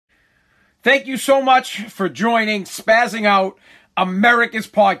Thank you so much for joining Spazzing Out, America's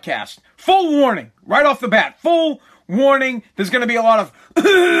podcast. Full warning, right off the bat. Full warning, there's going to be a lot of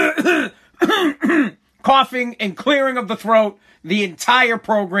coughing and clearing of the throat the entire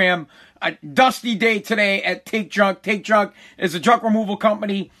program. A dusty day today at Take Junk. Take Junk is a junk removal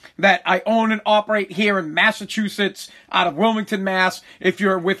company that I own and operate here in Massachusetts out of Wilmington, Mass. If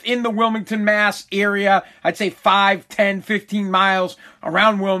you're within the Wilmington, Mass area, I'd say 5, 10, 15 miles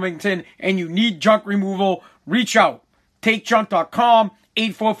around Wilmington, and you need junk removal, reach out. TakeJunk.com,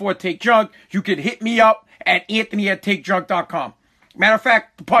 844-TAKE-JUNK. You can hit me up at Anthony@TakeJunk.com. Matter of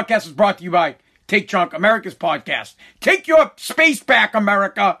fact, the podcast is brought to you by Take Junk, America's podcast. Take your space back,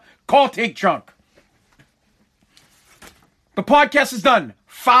 America. Call Take Junk. The podcast is done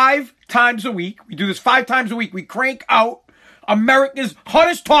 5 times a week. We do this 5 times a week. We crank out America's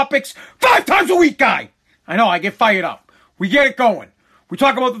hottest topics 5 times a week, guy. I know, I get fired up. We get it going. We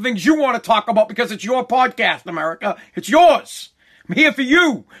talk about the things you want to talk about because it's your podcast, America. It's yours. I'm here for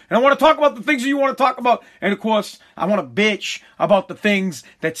you. And I want to talk about the things that you want to talk about. And, of course, I want to bitch about the things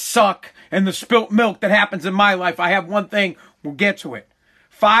that suck and the spilt milk that happens in my life. I have one thing. We'll get to it.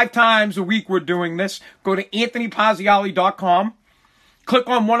 5 times a week we're doing this. Go to AnthonyPazziali.com. Click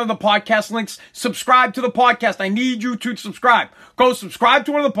on one of the podcast links. Subscribe to the podcast. I need you to subscribe. Go subscribe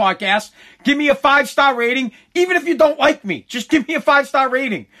to one of the podcasts. Give me a 5-star rating. Even if you don't like me, just give me a 5-star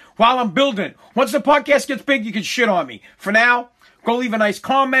rating while I'm building it. Once the podcast gets big, you can shit on me. For now, go leave a nice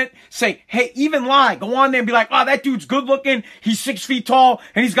comment. Say, hey, even lie. Go on there and be like, oh, that dude's good looking. He's 6 feet tall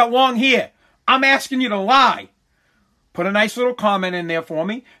and he's got long hair. I'm asking you to lie. Put a nice little comment in there for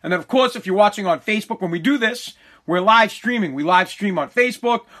me. And then, of course, if you're watching on Facebook, when we do this, we're live streaming. We live stream on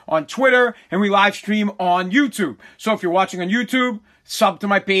Facebook, on Twitter, and we live stream on YouTube. So if you're watching on YouTube, sub to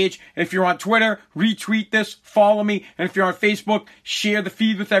my page. If you're on Twitter, retweet this, follow me. And if you're on Facebook, share the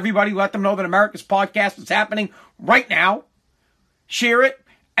feed with everybody. Let them know that America's podcast is happening right now. Share it,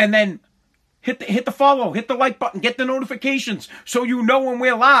 and then hit the follow, hit the like button, get the notifications so you know when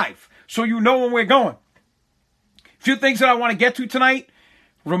we're live, so you know when we're going. A few things that I want to get to tonight.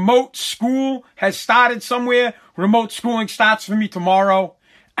 Remote school has started somewhere. Remote schooling starts for me tomorrow,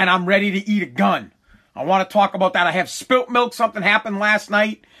 and I'm ready to eat a gun. I want to talk about that. I have spilt milk. Something happened last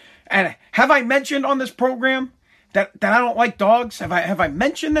night. And have I mentioned on this program that I don't like dogs? Have I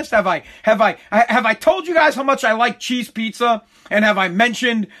mentioned this? Have I told you guys how much I like cheese pizza? And have I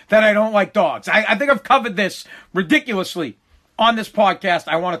mentioned that I don't like dogs? I think I've covered this ridiculously on this podcast.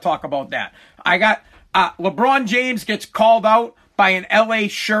 I want to talk about that. I got LeBron James gets called out by an LA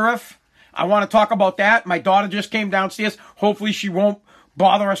sheriff. I want to talk about that. My daughter just came downstairs. Hopefully she won't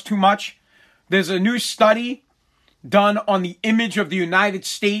bother us too much. There's a new study done on the image of the United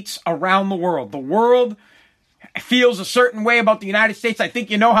States around the world. The world feels a certain way about the United States. I think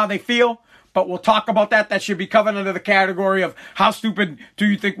you know how they feel, but we'll talk about that. That should be covered under the category of how stupid do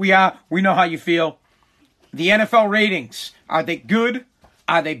you think we are? We know how you feel. The NFL ratings, are they good?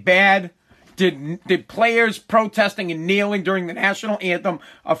 Are they bad? Did players protesting and kneeling during the national anthem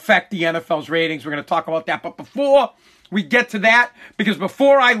affect the NFL's ratings? We're going to talk about that. But before we get to that, because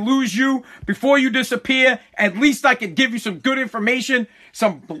before I lose you, before you disappear, at least I can give you some good information,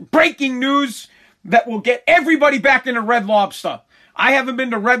 some breaking news that will get everybody back into Red Lobster. I haven't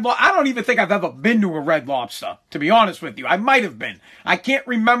been to Red Lobster. I don't even think I've ever been to a Red Lobster, to be honest with you. I might have been. I can't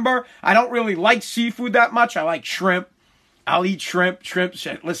remember. I don't really like seafood that much. I like shrimp. I'll eat shrimp.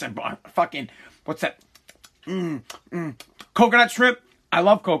 Shit. Listen, fucking, what's that? Coconut shrimp. I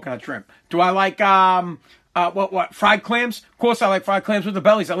love coconut shrimp. Do I like, fried clams? Of course I like fried clams with the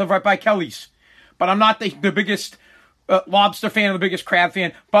bellies. I live right by Kelly's. But I'm not the biggest lobster fan or the biggest crab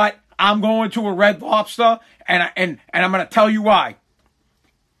fan. But I'm going to a Red Lobster, and I'm going to tell you why.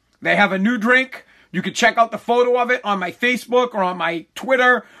 They have a new drink. You can check out the photo of it on my Facebook or on my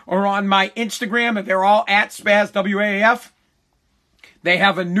Twitter or on my Instagram, and they're all at Spaz, WAAF. They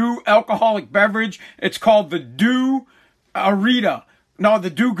have a new alcoholic beverage. It's called the Do-Garita. No, the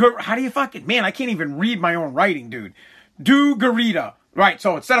Do-Garita. How do you fucking... Man, I can't even read my own writing, dude. Do-Garita. Right,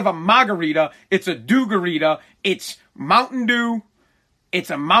 so instead of a margarita, it's a Do-Garita. It's Mountain Dew. It's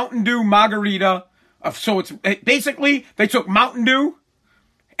a Mountain Dew margarita. So it's basically, they took Mountain Dew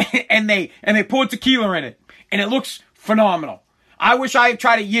and they poured tequila in it. And it looks phenomenal. I wish I had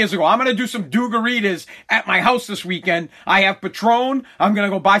tried it years ago. I'm going to do some Do-Garitas at my house this weekend. I have Patron. I'm going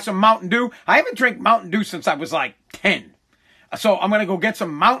to go buy some Mountain Dew. I haven't drank Mountain Dew since I was like 10. So I'm going to go get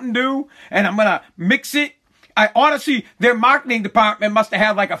some Mountain Dew and I'm going to mix it. Honestly, their marketing department must have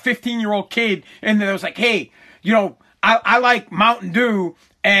had like a 15-year-old kid and that was like, hey, you know, I like Mountain Dew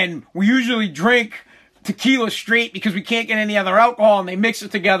and we usually drink tequila straight because we can't get any other alcohol, and they mix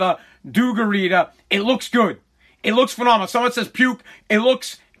it together, Dugarita. It looks good. It looks phenomenal. Someone says puke. It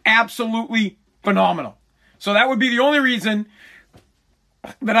looks absolutely phenomenal. So that would be the only reason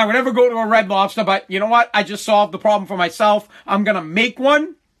that I would ever go to a Red Lobster. But you know what? I just solved the problem for myself. I'm going to make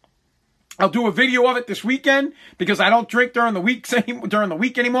one. I'll do a video of it this weekend because I don't drink during the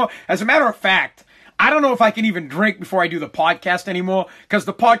week anymore. As a matter of fact, I don't know if I can even drink before I do the podcast anymore because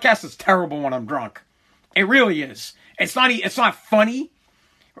the podcast is terrible when I'm drunk. It really is. It's not funny.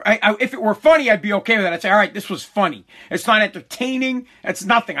 If it were funny, I'd be okay with it. I'd say, all right, this was funny. It's not entertaining. It's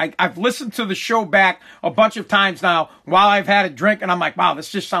nothing. I've listened to the show back a bunch of times now while I've had a drink, and I'm like, wow, this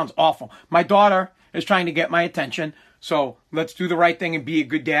just sounds awful. My daughter is trying to get my attention, so let's do the right thing and be a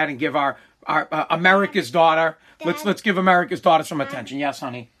good dad and give our America's daughter. Dad, let's give America's daughter some attention. Yes,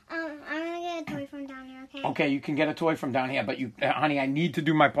 honey. I'm gonna get a toy from down here. Okay. Okay, you can get a toy from down here, but honey, I need to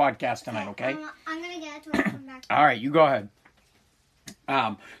do my podcast tonight. Okay. I'm gonna get a toy from back here. All right, you go ahead.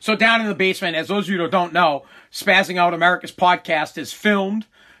 So down in the basement, as those of you who don't know, Spazzing Out America's podcast is filmed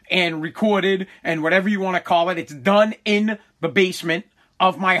and recorded and whatever you want to call it. It's done in the basement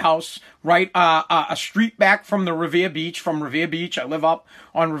of my house, right? A street back from the Revere Beach, from Revere Beach. I live up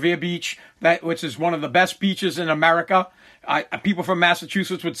on Revere Beach, which is one of the best beaches in America. People from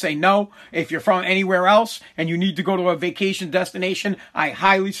Massachusetts would say no. If you're from anywhere else and you need to go to a vacation destination, I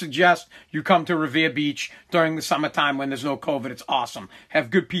highly suggest you come to Revere Beach during the summertime when there's no COVID. It's awesome. Have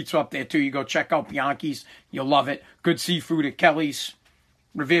good pizza up there too. You go check out Bianchi's. You'll love it. Good seafood at Kelly's.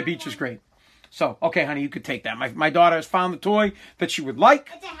 Revere Beach is great. So, okay, honey, you could take that. My daughter has found the toy that she would like.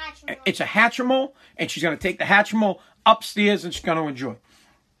 It's a Hatchimal. It's a Hatchimal, and she's going to take the Hatchimal upstairs and she's going to enjoy.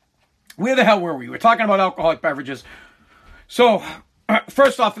 Where the hell were we? We're talking about alcoholic beverages. So,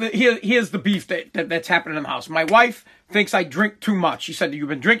 first off, here's the beef that's happening in the house. My wife thinks I drink too much. She said, you've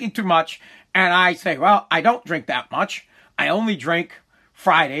been drinking too much. And I say, well, I don't drink that much. I only drink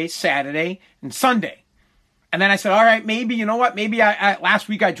Friday, Saturday, and Sunday. And then I said, all right, maybe, you know what? Maybe last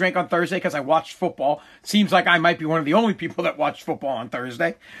week I drank on Thursday because I watched football. Seems like I might be one of the only people that watched football on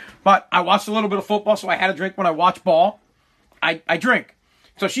Thursday. But I watched a little bit of football, so I had a drink when I watch ball. I drink.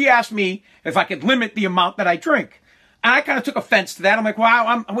 So she asked me if I could limit the amount that I drink. And I kind of took offense to that. I'm like,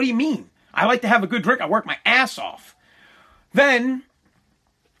 wow, what do you mean? I like to have a good drink. I work my ass off. Then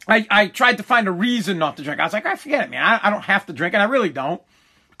I tried to find a reason not to drink. I was like, I forget it, man. I don't have to drink, and I really don't.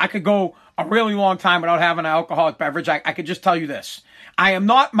 I could go a really long time without having an alcoholic beverage. I could just tell you this. I am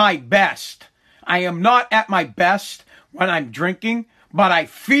not my best. I am not at my best when I'm drinking, but I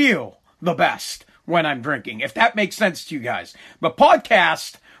feel the best when I'm drinking, if that makes sense to you guys. The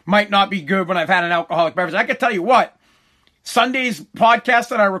podcast might not be good when I've had an alcoholic beverage. I can tell you what, Sunday's podcast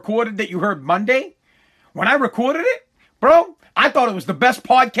that I recorded that you heard Monday, when I recorded it, bro, I thought it was the best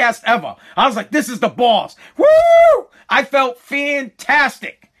podcast ever. I was like, this is the boss. Woo! I felt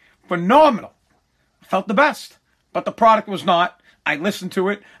fantastic. Phenomenal. I felt the best. But the product was not. I listened to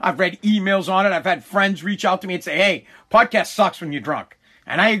it. I've read emails on it. I've had friends reach out to me and say, hey, podcast sucks when you're drunk.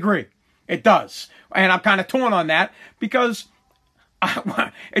 And I agree. It does. And I'm kind of torn on that because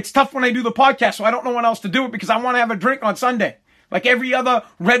it's tough when I do the podcast, so I don't know when else to do it because I want to have a drink on Sunday. Like every other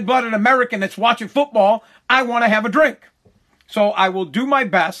red-blooded American that's watching football, I want to have a drink. So I will do my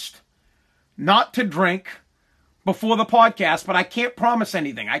best not to drink before the podcast, but I can't promise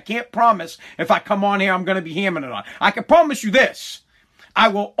anything. I can't promise if I come on here, I'm going to be hammering it on. I can promise you this. I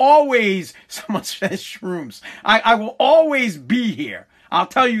will always, someone says shrooms. I will always be here. I'll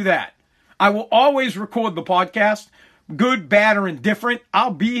tell you that. I will always record the podcast. Good, bad, or indifferent.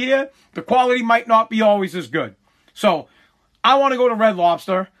 I'll be here. The quality might not be always as good. So I want to go to Red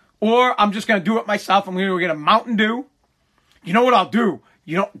Lobster, or I'm just going to do it myself. I'm going to go get a Mountain Dew. You know what I'll do?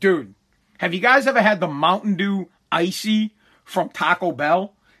 Dude, have you guys ever had the Mountain Dew Icy from Taco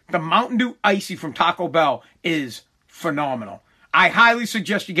Bell? The Mountain Dew Icy from Taco Bell is phenomenal. I highly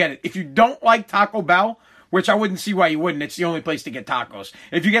suggest you get it. If you don't like Taco Bell, which I wouldn't see why you wouldn't, it's the only place to get tacos.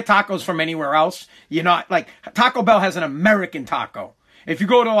 If you get tacos from anywhere else, you're not, like, Taco Bell has an American taco. If you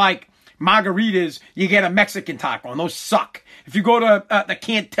go to, like, Margaritas, you get a Mexican taco, and those suck. If you go to the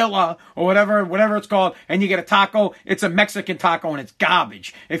Cantilla or whatever it's called, and you get a taco, it's a Mexican taco, and it's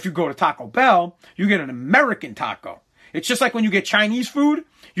garbage. If you go to Taco Bell, you get an American taco. It's just like when you get Chinese food,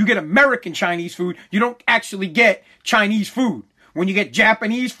 you get American Chinese food. You don't actually get Chinese food. When you get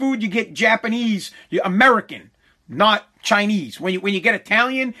Japanese food, you get Japanese, American, not Chinese. When you get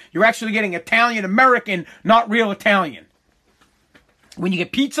Italian, you're actually getting Italian American, not real Italian. When you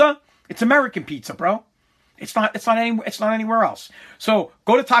get pizza, it's American pizza, bro. It's not anywhere else. So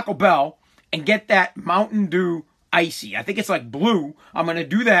go to Taco Bell and get that Mountain Dew Icy. I think it's like blue. I'm going to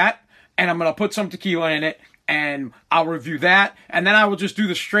do that. and I'm going to put some tequila in it, and I'll review that. And then I will just do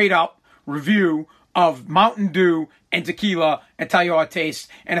the straight up review of Mountain Dew and tequila and tell you how it tastes.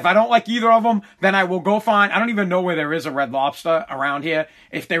 And if I don't like either of them, then I will go find, I don't even know where there is a Red Lobster around here.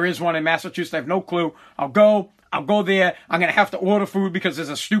 If there is one in Massachusetts, I have no clue. I'll go there. I'm going to have to order food because there's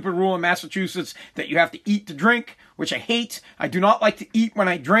a stupid rule in Massachusetts that you have to eat to drink, which I hate. I do not like to eat when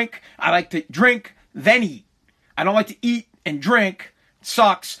I drink. I like to drink, then eat. I don't like to eat and drink. It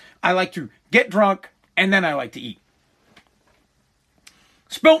sucks. I like to get drunk, and then I like to eat.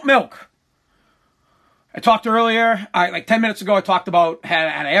 Spilt milk. I talked earlier, like 10 minutes ago, I talked about, had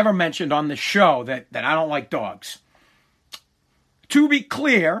I ever mentioned on the show that I don't like dogs. To be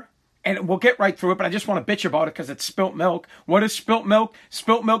clear, and we'll get right through it, but I just want to bitch about it because it's spilt milk. What is spilt milk?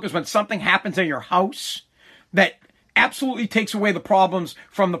 Spilt milk is when something happens in your house that absolutely takes away the problems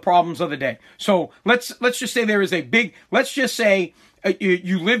from the problems of the day. So let's just say there is a big, let's just say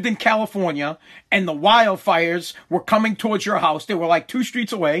you lived in California and the wildfires were coming towards your house. They were like 2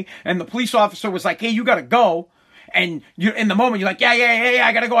 streets away, and the police officer was like, hey, you got to go. And you, in the moment, you're like, yeah,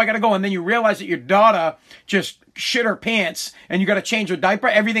 I got to go. And then you realize that your daughter just shit her pants and you got to change her diaper.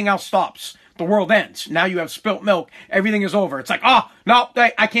 Everything else stops. The world ends. Now you have spilt milk. Everything is over. It's like, oh, no,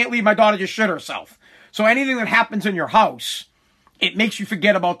 I can't leave. My daughter just shit herself. So anything that happens in your house, it makes you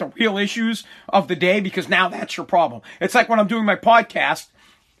forget about the real issues of the day because now that's your problem. It's like when I'm doing my podcast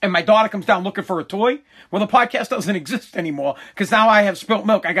and my daughter comes down looking for a toy. Well, the podcast doesn't exist anymore because now I have spilt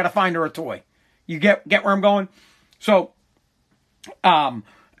milk. I got to find her a toy. You get where I'm going? So,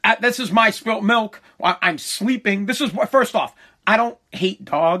 this is my spilt milk. I'm sleeping. This is what, first off, I don't hate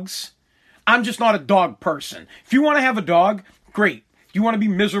dogs. I'm just not a dog person. If you want to have a dog, great. You want to be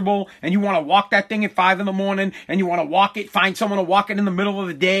miserable and you want to walk that thing at 5 a.m. and you want to walk it, find someone to walk it in the middle of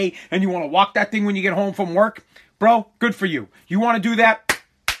the day and you want to walk that thing when you get home from work, bro, good for you. You want to do that?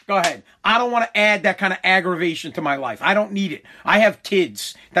 Go ahead. I don't want to add that kind of aggravation to my life. I don't need it. I have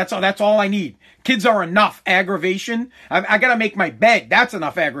kids. That's all I need. Kids are enough aggravation. I got to make my bed. That's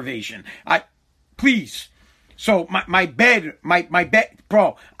enough aggravation. Please. So my bed,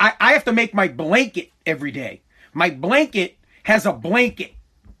 bro, I have to make my blanket every day. My blanket has a blanket.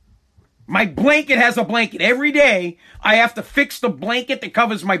 My blanket has a blanket. Every day, I have to fix the blanket that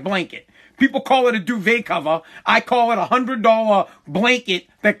covers my blanket. People call it a duvet cover. I call it a $100 blanket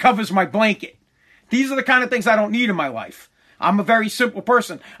that covers my blanket. These are the kind of things I don't need in my life. I'm a very simple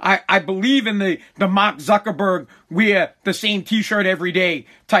person. I believe in the Mark Zuckerberg wear the same t-shirt every day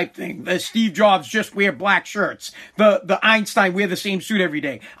type thing. The Steve Jobs just wear black shirts. The Einstein wear the same suit every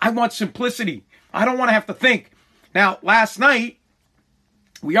day. I want simplicity. I don't want to have to think. Now, last night,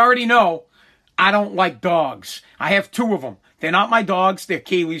 we already know I don't like dogs. I have 2 of them. They're not my dogs. They're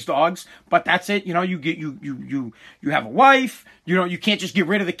Kaylee's dogs. But that's it. You know, you have a wife. You know, you can't just get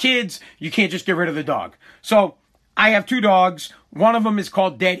rid of the kids. You can't just get rid of the dog. So I have 2 dogs. One of them is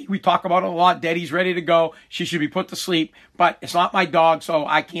called Daddy. We talk about it a lot. Daddy's ready to go. She should be put to sleep. But it's not my dog, so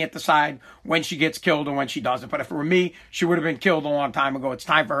I can't decide when she gets killed or when she doesn't. But if it were me, she would have been killed a long time ago. It's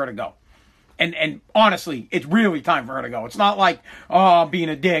time for her to go. And honestly, it's really time for her to go. It's not like, oh, I'm being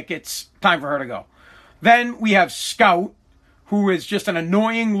a dick. It's time for her to go. Then we have Scout, who is just an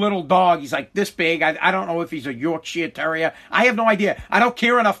annoying little dog. He's like this big. I don't know if he's a Yorkshire Terrier. I have no idea. I don't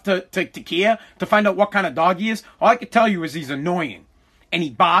care enough to care to find out what kind of dog he is. All I can tell you is he's annoying. And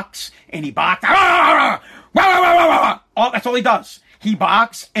he barks, and he barks. That's all he does. He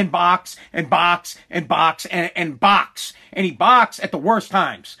barks and barks and barks and barks and barks. And he barks at the worst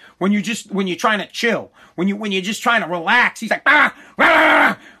times. When you're trying to chill. When you're just trying to relax. He's like, bah,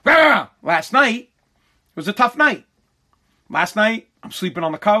 bah, bah. Last night, it was a tough night. Last night, I'm sleeping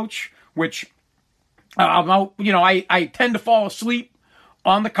on the couch, which, I tend to fall asleep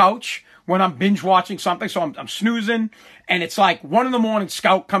on the couch when I'm binge watching something. So I'm snoozing. And it's like 1 a.m,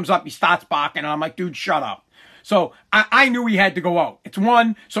 Scout comes up, he starts barking, and I'm like, dude, shut up. So I knew he had to go out. It's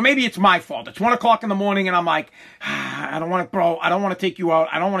 1, so maybe it's my fault. It's 1 o'clock in the morning and I'm like, I don't want to take you out.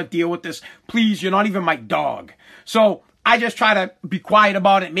 I don't want to deal with this. Please, you're not even my dog. So I just try to be quiet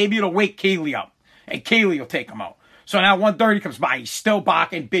about it. Maybe it'll wake Kaylee up and Kaylee will take him out. So now 1:30 comes by. He's still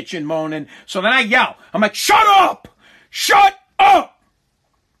barking, bitching, moaning. So then I yell. I'm like, shut up! Shut up!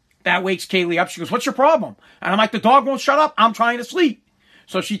 That wakes Kaylee up. She goes, what's your problem? And I'm like, the dog won't shut up. I'm trying to sleep.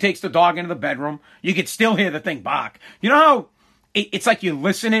 So she takes the dog into the bedroom. You can still hear the thing bark. You know how it's like you're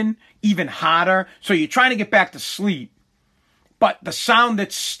listening even harder? So you're trying to get back to sleep, but the sound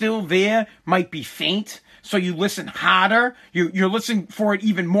that's still there might be faint. So you listen harder. You're listening for it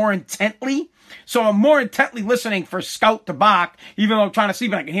even more intently. So I'm more intently listening for Scout to bark, even though I'm trying to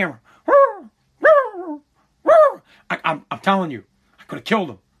sleep and I can hear him. I'm telling you, I could have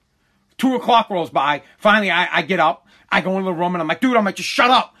killed him. 2 o'clock rolls by. Finally, I get up. I go into the room and I'm like, dude, just shut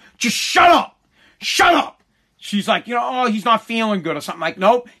up. Just shut up. Shut up. She's like, oh, he's not feeling good or something. Like,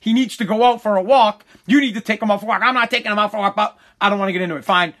 nope, he needs to go out for a walk. You need to take him out for a walk. I'm not taking him out for a walk, but I don't want to get into it.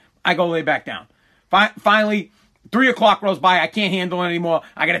 Fine. I go lay back down. Finally, 3 o'clock rolls by. I can't handle it anymore.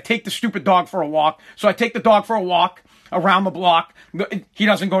 I got to take the stupid dog for a walk. So I take the dog for a walk around the block. He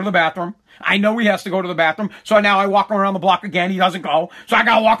doesn't go to the bathroom. I know he has to go to the bathroom. So now I walk around the block again. He doesn't go. So I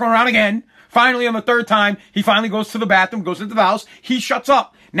got to walk around again. Finally, on the third time, he finally goes to the bathroom, goes into the house. He shuts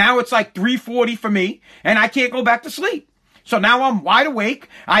up. Now it's like 3:40 for me, and I can't go back to sleep. So now I'm wide awake.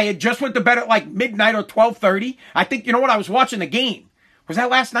 I had just went to bed at like midnight or 12:30. I think, you know what? I was watching the game. Was that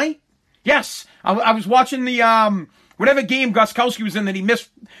last night? Yes. I was watching the, whatever game Gostkowski was in that he missed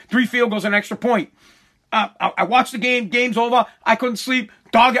 3 field goals and an extra point. I watched the game. Game's over. I couldn't sleep.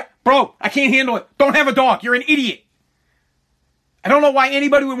 Dog, bro, I can't handle it. Don't have a dog. You're an idiot. I don't know why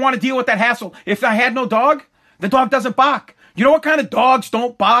anybody would want to deal with that hassle. If I had no dog, the dog doesn't bark. You know what kind of dogs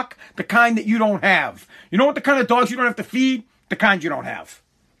don't bark? The kind that you don't have. You know what the kind of dogs you don't have to feed? The kind you don't have.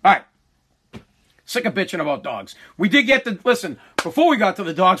 All right. Sick of bitching about dogs. We did get to, listen, before we got to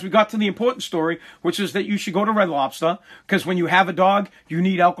the dogs, we got to the important story, which is that you should go to Red Lobster, because when you have a dog, you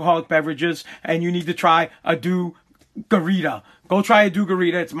need alcoholic beverages, and you need to try a Dew-Garita. Go try a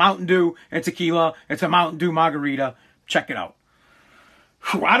Dew-Garita. It's Mountain Dew and tequila. It's a Mountain Dew margarita. Check it out.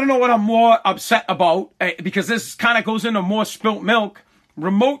 I don't know what I'm more upset about, because this kind of goes into more spilt milk.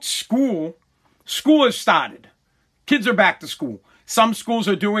 Remote school has started. Kids are back to school. Some schools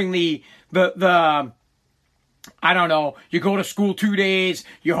are doing the I don't know, you go to school 2 days,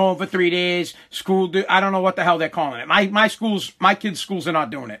 you're home for 3 days, I don't know what the hell they're calling it. My kids' schools are not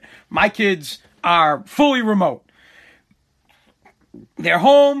doing it. My kids are fully remote. They're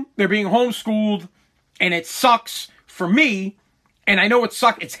home, they're being homeschooled, and it sucks for me. And I know it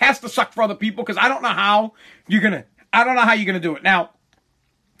has to suck for other people, because I don't know how you're gonna do it. Now,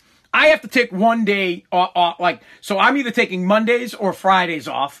 I have to take 1 day off, so I'm either taking Mondays or Fridays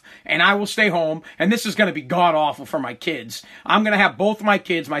off, and I will stay home, and this is gonna be god awful for my kids. I'm gonna have both my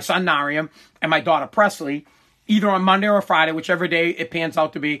kids, my son Nariam and my daughter Presley, either on Monday or Friday, whichever day it pans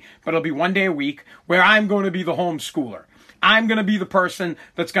out to be, but it'll be 1 day a week, where I'm going to be the homeschooler. I'm gonna be the person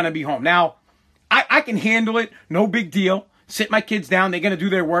that's gonna be home. Now, I can handle it, no big deal. Sit my kids down. They're going to do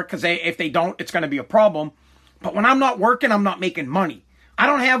their work, because if they don't, it's going to be a problem. But when I'm not working, I'm not making money. I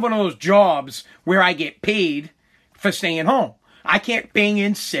don't have one of those jobs where I get paid for staying home. I can't bang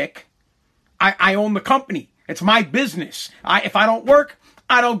in sick. I own the company. It's my business. If I don't work,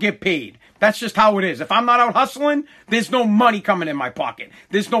 I don't get paid. That's just how it is. If I'm not out hustling, there's no money coming in my pocket.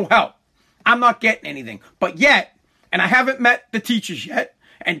 There's no help. I'm not getting anything. But yet, and I haven't met the teachers yet,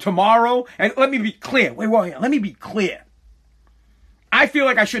 and tomorrow, and let me be clear. Let me be clear. I feel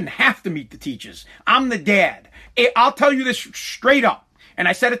like I shouldn't have to meet the teachers. I'm the dad. I'll tell you this straight up. And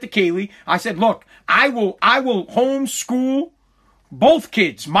I said it to Kaylee. I said, look, I will homeschool both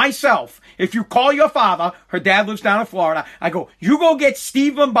kids myself. If you call your father, her dad lives down in Florida, I go, you go get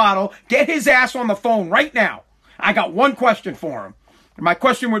Steve Lombardo, get his ass on the phone right now. I got one question for him. And my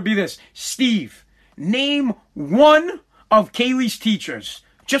question would be this: Steve, name one of Kaylee's teachers.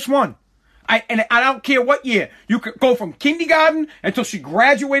 Just one. And I don't care what year. You could go from kindergarten until she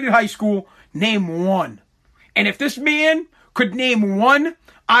graduated high school. Name one. And if this man could name one,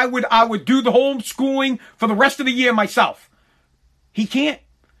 I would do the homeschooling for the rest of the year myself. He can't.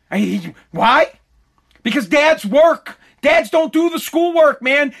 Why? Because dads work. Dads don't do the schoolwork,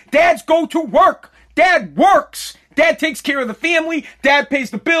 man. Dads go to work. Dad works. Dad takes care of the family. Dad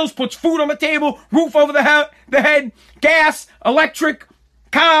pays the bills, puts food on the table, roof over the head, gas, electric,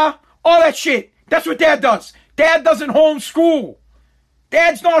 car, all that shit. That's what Dad does. Dad doesn't homeschool.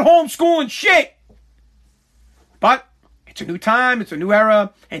 Dad's not homeschooling shit. But it's a new time. It's a new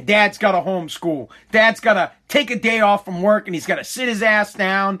era. And Dad's got to homeschool. Dad's got to take a day off from work, and he's got to sit his ass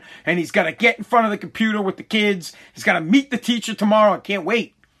down, and he's got to get in front of the computer with the kids. He's got to meet the teacher tomorrow. I can't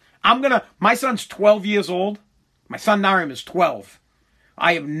wait. My son's 12 years old. My son Nariam is 12.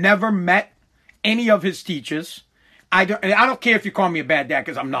 I have never met any of his teachers. I don't care if you call me a bad dad,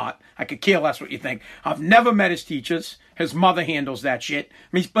 because I'm not. I could care less what you think. I've never met his teachers. His mother handles that shit.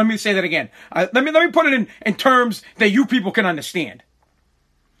 Let me say that again. Let me put it in terms that you people can understand.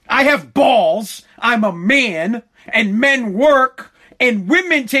 I have balls. I'm a man, and men work, and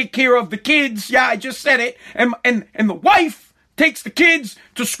women take care of the kids. Yeah, I just said it. And the wife takes the kids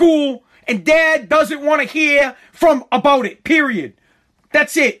to school, and Dad doesn't want to hear about it. Period.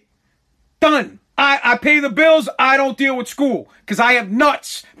 That's it. Done. I pay the bills. I don't deal with school because I have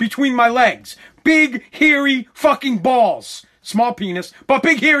nuts between my legs. Big, hairy fucking balls. small penis, but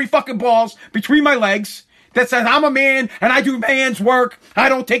big hairy fucking balls between my legs that says I'm a man and I do man's work. I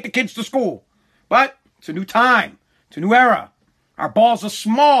don't take the kids to school. But it's a new time. It's a new era. Our balls are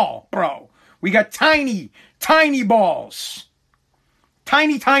small, bro. We got tiny, tiny balls.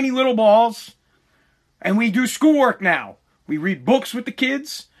 Tiny, tiny little balls. And we do schoolwork now. We read books with the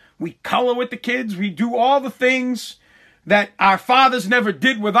kids. We color with the kids. We do all the things that our fathers never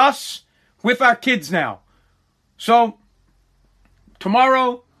did with us, with our kids now. So,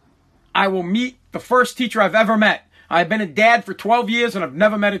 tomorrow, I will meet the first teacher I've ever met. I've been a dad for 12 years and I've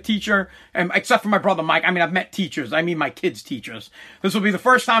never met a teacher, except for my brother Mike. I mean, I've met teachers. I mean, my kids' teachers. This will be the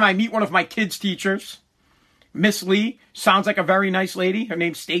first time I meet one of my kids' teachers. Miss Lee sounds like a very nice lady. Her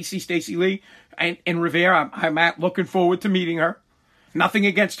name's Stacy Lee in Revere. I'm looking forward to meeting her. Nothing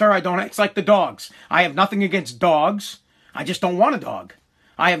against her. It's like the dogs. I have nothing against dogs. I just don't want a dog.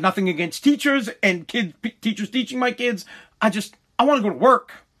 I have nothing against teachers and teachers teaching my kids. I want to go to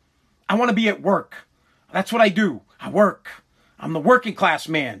work. I want to be at work. That's what I do. I work. I'm the working class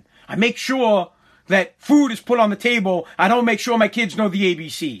man. I make sure that food is put on the table. I don't make sure my kids know the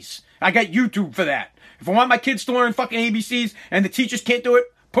ABCs. I got YouTube for that. If I want my kids to learn fucking ABCs and the teachers can't do it,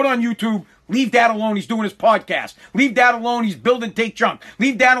 put on YouTube. Leave Dad alone. He's doing his podcast. Leave Dad alone. He's building Take Junk.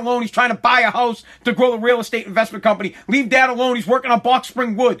 Leave Dad alone. He's trying to buy a house to grow the real estate investment company. Leave Dad alone. He's working on Box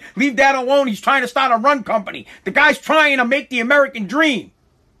Spring Wood. Leave Dad alone. He's trying to start a run company. The guy's trying to make the American dream.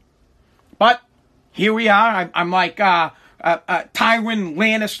 But here we are. I'm like Tywin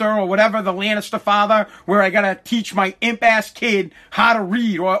Lannister or whatever, the Lannister father, where I gotta teach my imp-ass kid how to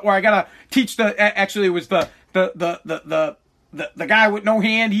read, or I gotta teach actually it was the guy with no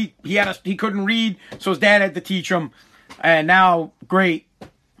hand. He couldn't read, so his dad had to teach him. And now, great,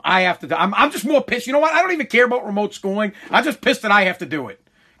 I have to. I'm just more pissed. You know what? I don't even care about remote schooling. I'm just pissed that I have to do it.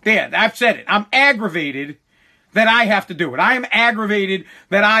 There, I've said it. I'm aggravated that I have to do it. I am aggravated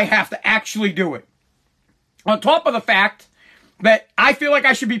that I have to actually do it. On top of the fact that I feel like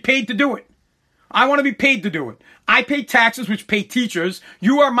I should be paid to do it. I want to be paid to do it. I pay taxes, which pay teachers.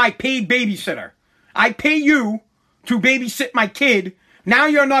 You are my paid babysitter. I pay you to babysit my kid. Now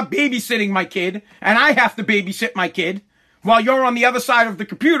you're not babysitting my kid, and I have to babysit my kid while you're on the other side of the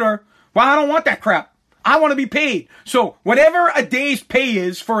computer. Well, I don't want that crap. I want to be paid. So whatever a day's pay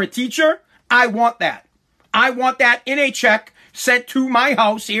is for a teacher, I want that. I want that in a check sent to my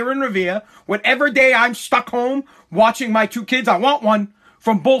house here in Revere. Whatever day I'm stuck home watching my two kids, I want one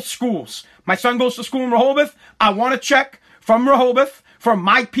from both schools. My son goes to school in Rehoboth. I want a check from Rehoboth for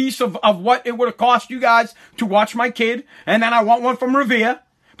my piece of what it would have cost you guys to watch my kid. And then I want one from Revere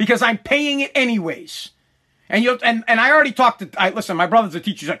because I'm paying it anyways. And I already talked listen, my brother's a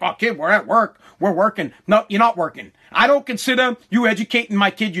teacher. He's like, oh, kid, we're at work. We're working. No, you're not working. I don't consider you educating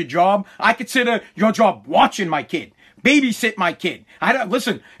my kid your job. I consider your job watching my kid. Babysit my kid.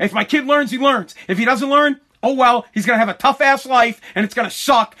 Listen, if my kid learns, he learns. If he doesn't learn, oh well, he's going to have a tough-ass life, and it's going to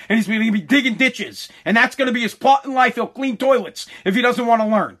suck, and he's going to be digging ditches. And that's going to be his plot in life. He'll clean toilets if he doesn't want to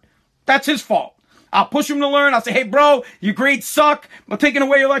learn. That's his fault. I'll push him to learn. I'll say, hey, bro, your grades suck. We're taking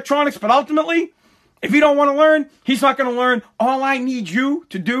away electronics. But ultimately, if he don't want to learn, he's not going to learn. All I need you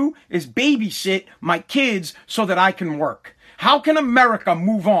to do is babysit my kids so that I can work. How can America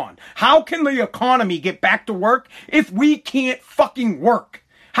move on? How can the economy get back to work if we can't fucking work?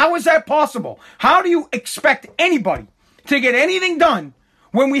 How is that possible? How do you expect anybody to get anything done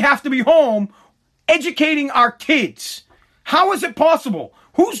when we have to be home educating our kids? How is it possible?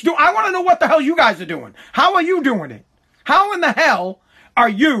 I want to know what the hell you guys are doing. How are you doing it? How in the hell are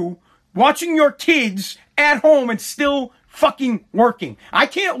you watching your kids at home and still fucking working? I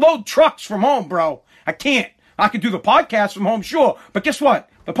can't load trucks from home, bro. I can't. I could do the podcast from home, sure. But guess what?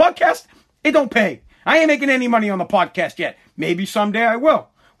 The podcast, it don't pay. I ain't making any money on the podcast yet. Maybe someday I will.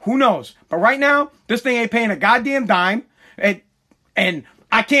 Who knows? But right now, this thing ain't paying a goddamn dime. And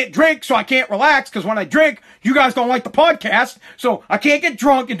I can't drink, so I can't relax, because when I drink, you guys don't like the podcast. So I can't get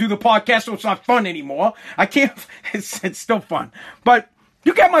drunk and do the podcast, so it's not fun anymore. I can't. It's still fun. But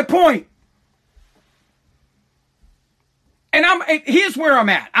you get my point. And here's where I'm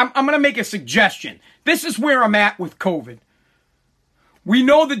at. I'm going to make a suggestion. This is where I'm at with COVID. We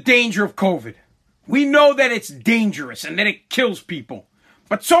know the danger of COVID. We know that it's dangerous and that it kills people.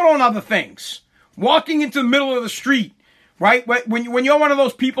 But so don't other things. Walking into the middle of the street, right? When you're one of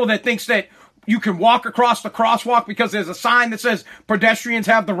those people that thinks that you can walk across the crosswalk because there's a sign that says pedestrians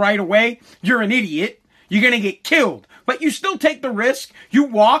have the right of way, you're an idiot. You're going to get killed. But you still take the risk. You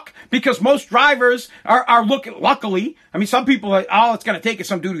walk because most drivers are looking, luckily. I mean, some people are, all it's going to take is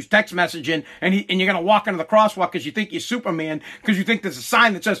some dude who's text messaging and you're going to walk into the crosswalk because you think you're Superman, because you think there's a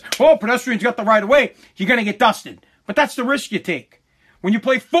sign that says, oh, pedestrians got the right of way. You're going to get dusted. But that's the risk you take. When you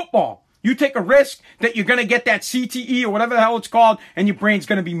play football, you take a risk that you're going to get that CTE or whatever the hell it's called, and your brain's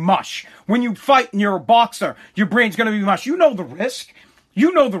going to be mush. When you fight and you're a boxer, your brain's going to be mush. You know the risk.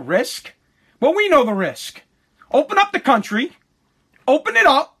 You know the risk. Well, we know the risk. Open up the country, open it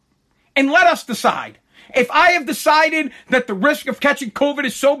up, and let us decide. If I have decided that the risk of catching COVID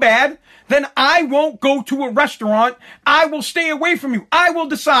is so bad, then I won't go to a restaurant. I will stay away from you. I will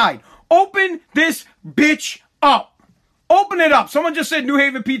decide. Open this bitch up. Open it up. Someone just said New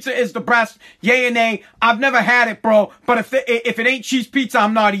Haven pizza is the best. Yay and nay. I've never had it, bro. But if it ain't cheese pizza,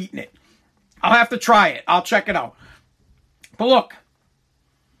 I'm not eating it. I'll have to try it. I'll check it out. But look,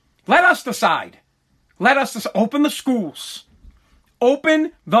 let us decide. Let us decide. Open the schools.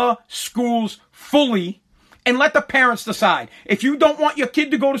 Open the schools fully and let the parents decide. If you don't want your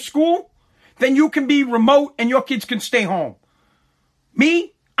kid to go to school, then you can be remote and your kids can stay home.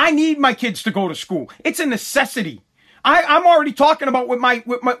 Me, I need my kids to go to school. It's a necessity. I'm already talking about with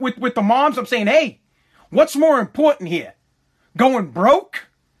the moms. I'm saying, hey, what's more important here? Going broke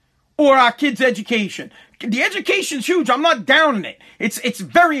or our kids' education? The education's huge. I'm not down in it. It's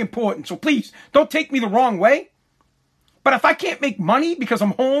very important. So please don't take me the wrong way. But if I can't make money because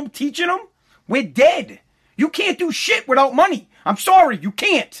I'm home teaching them, we're dead. You can't do shit without money. I'm sorry, you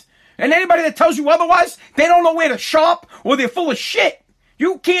can't. And anybody that tells you otherwise, they don't know where to shop or they're full of shit.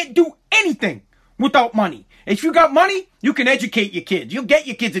 You can't do anything without money. If you got money, you can educate your kids. You'll get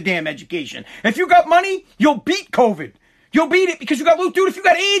your kids a damn education. If you got money, you'll beat COVID. You'll beat it because you got, dude, if you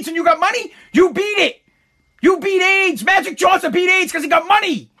got AIDS and you got money, you beat it. You beat AIDS. Magic Johnson beat AIDS because he got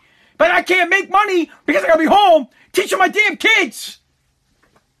money. But I can't make money because I gotta be home teaching my damn kids.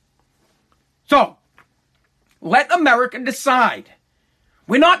 So, let America decide.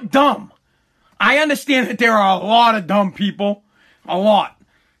 We're not dumb. I understand that there are a lot of dumb people. A lot.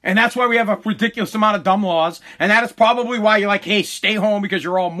 And that's why we have a ridiculous amount of dumb laws. And that is probably why you're like, hey, stay home because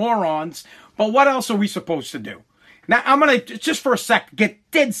you're all morons. But what else are we supposed to do? Now, I'm going to, just for a sec, get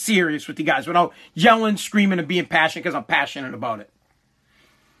dead serious with you guys without yelling, screaming, and being passionate because I'm passionate about it.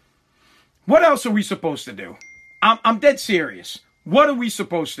 What else are we supposed to do? I'm dead serious. What are we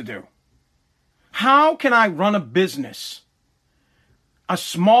supposed to do? How can I run a business? A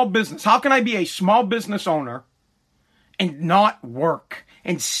small business. How can I be a small business owner and not work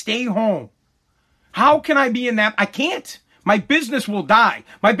and stay home? How can I be in that? I can't. My business will die.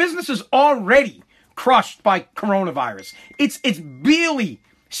 My business is already crushed by coronavirus. It's barely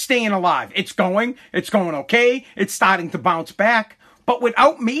staying alive. It's going okay. It's starting to bounce back. But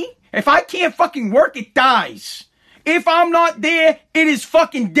without me, if I can't fucking work, it dies. If I'm not there, it is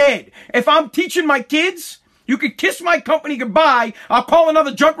fucking dead. If I'm teaching my kids, you could kiss my company goodbye. I'll call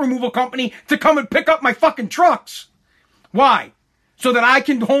another junk removal company to come and pick up my fucking trucks. Why? So that I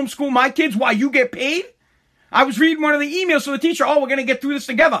can homeschool my kids while you get paid? I was reading one of the emails from the teacher. Oh, we're going to get through this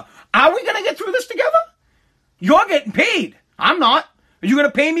together. Are we going to get through this together? You're getting paid. I'm not. Are you going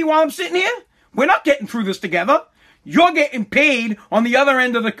to pay me while I'm sitting here? We're not getting through this together. You're getting paid on the other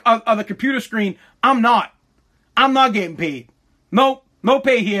end of the computer screen. I'm not. I'm not getting paid. No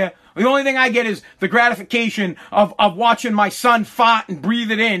pay here. The only thing I get is the gratification of watching my son fart and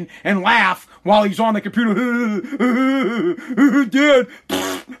breathe it in and laugh while he's on the computer. Dad.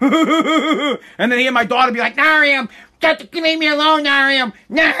 And then hear my daughter be like, Nariam, leave me alone, Nariam.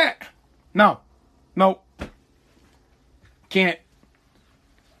 No. Can't.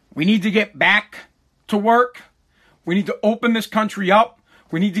 We need to get back to work. We need to open this country up.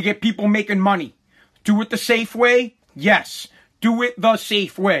 We need to get people making money. Do it the safe way? Yes. Do it the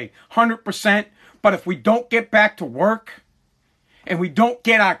safe way. 100%. But if we don't get back to work and we don't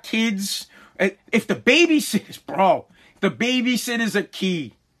get our kids, if the babysitters, bro, the babysitters are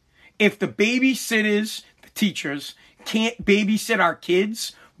key. If the babysitters, the teachers, can't babysit our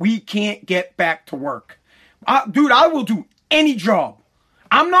kids, we can't get back to work. Dude, I will do any job.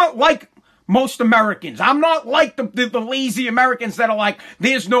 I'm not like most Americans. I'm not like the lazy Americans that are like,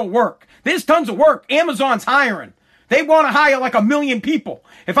 there's no work. There's tons of work. Amazon's hiring. They want to hire like 1 million people.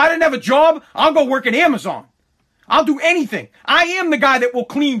 If I didn't have a job, I'll go work at Amazon. I'll do anything. I am the guy that will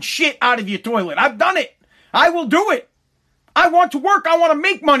clean shit out of your toilet. I've done it. I will do it. I want to work. I want to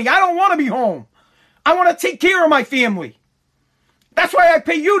make money. I don't want to be home. I want to take care of my family. That's why I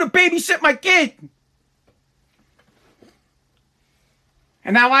pay you to babysit my kid.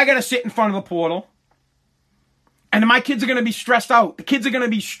 And now I got to sit in front of the portal. And my kids are going to be stressed out. The kids are going to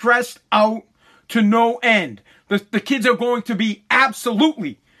be stressed out to no end. The kids are going to be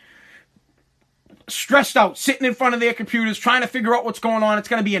absolutely stressed out, sitting in front of their computers, trying to figure out what's going on. It's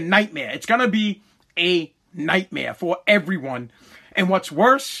going to be a nightmare. It's going to be a nightmare for everyone. And what's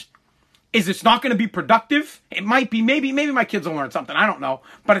worse is it's not going to be productive. It might be, maybe my kids will learn something. I don't know.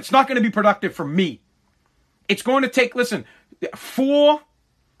 But it's not going to be productive for me. It's going to take, listen, 4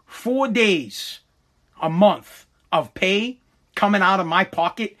 days a month of pay coming out of my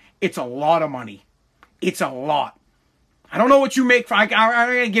pocket. It's a lot of money. It's a lot. I don't know what you make. I'm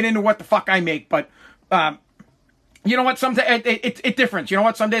going to get into what the fuck I make, but you know what? Sometimes it's different. You know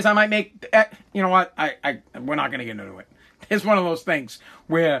what? Some days I might make. You know what? We're not going to get into it. It's one of those things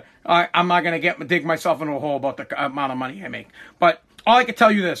where I'm not going to dig myself into a hole about the amount of money I make. But all I can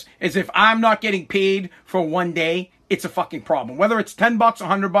tell you this is if I'm not getting paid for one day, it's a fucking problem. Whether it's $10,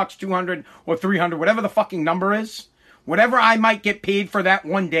 $100, 200, or 300, whatever the fucking number is, whatever I might get paid for that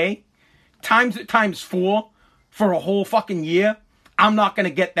one day, times 4 for a whole fucking year, I'm not going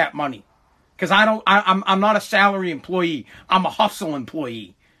to get that money. Because I'm not a salary employee. I'm a hustle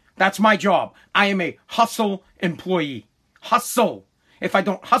employee. That's my job. I am a hustle employee. Hustle. If I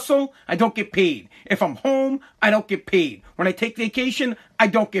don't hustle, I don't get paid. If I'm home, I don't get paid. When I take vacation, I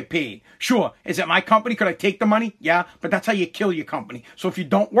don't get paid. Sure, is it my company? Could I take the money? Yeah, but that's how you kill your company. So if you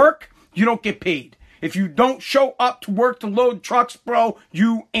don't work, you don't get paid. If you don't show up to work to load trucks, bro,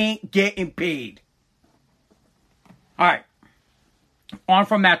 you ain't getting paid. All right. On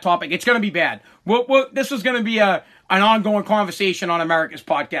from that topic. It's going to be bad. This is going to be an ongoing conversation on America's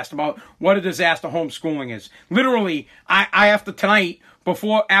podcast about what a disaster homeschooling is. Literally, I have to tonight,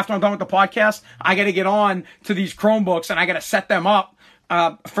 after I'm done with the podcast, I got to get on to these Chromebooks and I got to set them up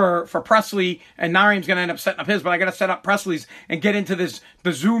for Presley, and Nariem's going to end up setting up his, but I got to set up Presley's and get into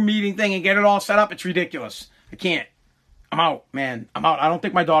the Zoom meeting thing and get it all set up. It's ridiculous. I can't. I'm out, man. I'm out. I don't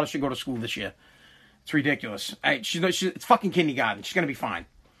think my daughter should go to school this year. It's ridiculous. It's fucking kindergarten. She's going to be fine.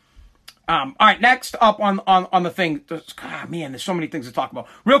 All right, next up on the thing. God, man, there's so many things to talk about.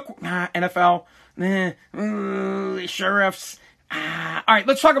 Real quick, NFL, sheriffs. All right,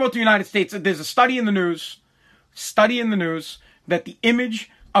 let's talk about the United States. There's a study in the news that the image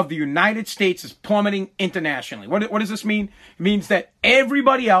of the United States is plummeting internationally. What does this mean? It means that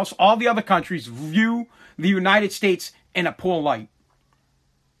everybody else, all the other countries, view the United States in a poor light.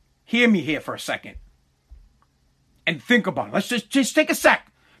 Hear me here for a second. And think about it. Let's just take a sec.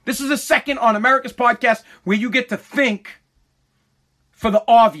 This is a second on America's podcast where you get to think for the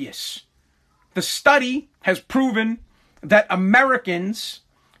obvious. The study has proven that Americans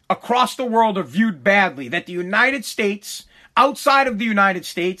across the world are viewed badly. That the United States, outside of the United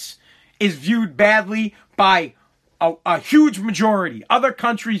States, is viewed badly by a huge majority. Other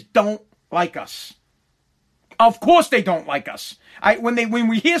countries don't like us. Of course they don't like us. When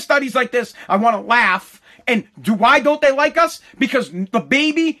we hear studies like this, I want to laugh. And why don't they like us? Because the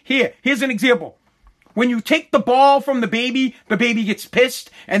baby, here's an example. When you take the ball from the baby gets pissed.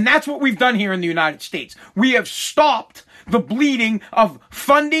 And that's what we've done here in the United States. We have stopped the bleeding of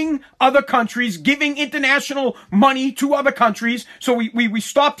funding other countries, giving international money to other countries. So we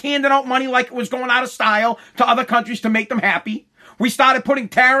stopped handing out money like it was going out of style to other countries to make them happy. We started putting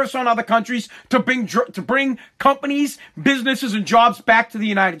tariffs on other countries to bring companies, businesses, and jobs back to the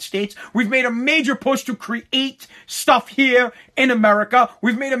United States. We've made a major push to create stuff here in America.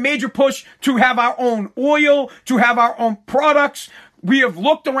 We've made a major push to have our own oil, to have our own products. We have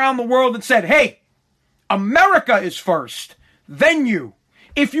looked around the world and said, hey, America is first, then you.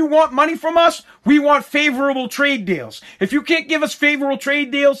 If you want money from us, we want favorable trade deals. If you can't give us favorable trade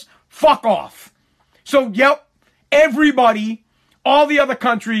deals, fuck off. So, yep, everybody, all the other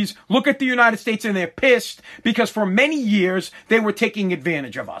countries look at the United States and they're pissed because for many years they were taking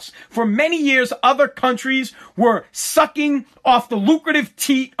advantage of us. For many years, other countries were sucking off the lucrative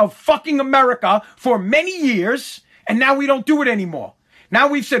teat of fucking America for many years, and now we don't do it anymore. Now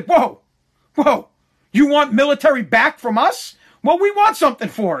we've said, whoa, you want military back from us? Well, we want something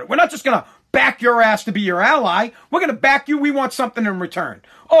for it. We're not just going to back your ass to be your ally. We're going to back you. We want something in return.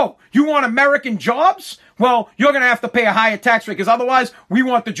 Oh, you want American jobs? Well, you're going to have to pay a higher tax rate because otherwise we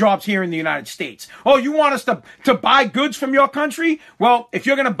want the jobs here in the United States. Oh, you want us to buy goods from your country? Well, if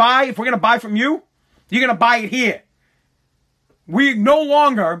we're going to buy from you, you're going to buy it here. We no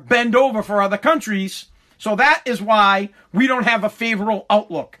longer bend over for other countries. So that is why we don't have a favorable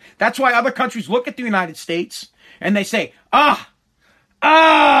outlook. That's why other countries look at the United States and they say,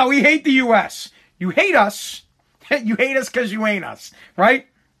 we hate the U.S. You hate us. You hate us because you ain't us, right?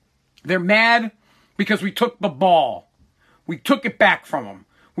 They're mad because we took the ball. We took it back from them.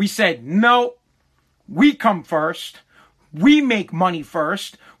 We said, no, we come first. We make money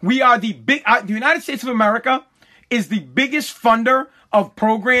first. We are the United States of America is the biggest funder of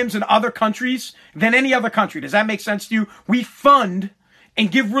programs in other countries than any other country. Does that make sense to you? We fund and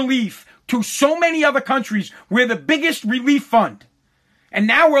give relief to so many other countries. We're the biggest relief fund. And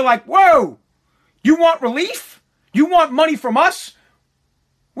now we're like, whoa, you want relief? You want money from us?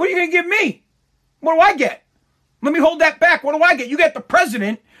 What are you going to give me? What do I get? Let me hold that back. What do I get? You get the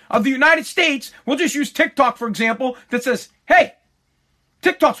president of the United States. We'll just use TikTok, for example, that says, hey,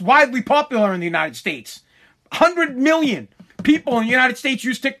 TikTok's widely popular in the United States. 100 million people in the United States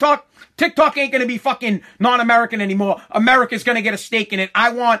use TikTok. TikTok ain't going to be fucking non-American anymore. America's going to get a stake in it.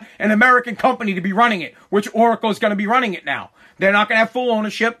 I want an American company to be running it, which Oracle is going to be running it now. They're not going to have full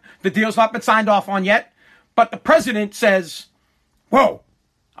ownership. The deal's not been signed off on yet. But the president says, whoa,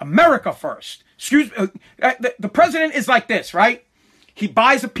 America first. Excuse me. The president is like this, right? He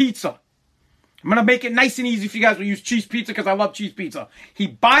buys a pizza. I'm going to make it nice and easy for you guys to use cheese pizza because I love cheese pizza. He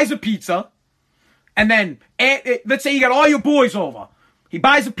buys a pizza, and then let's say you got all your boys over. He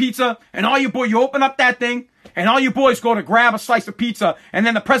buys a pizza, and all your boys, you open up that thing, and all your boys go to grab a slice of pizza, and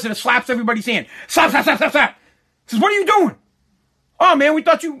then the president slaps everybody's hand. Slap, slap, slap, slap, slap. Says, what are you doing? Oh, man, we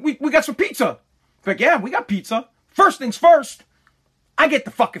thought we got some pizza. Like, yeah, we got pizza. First things first, I get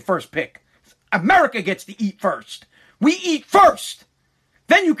the fucking first pick. America gets to eat first. We eat first.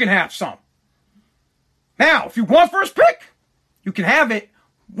 Then you can have some. Now, if you want first pick, you can have it.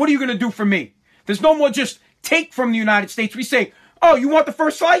 What are you going to do for me? There's no more just take from the United States. We say, oh, you want the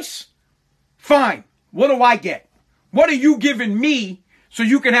first slice? Fine. What do I get? What are you giving me so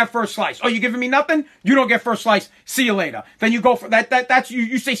you can have first slice? Oh, you giving me nothing? You don't get first slice. See you later. Then you go for that. That's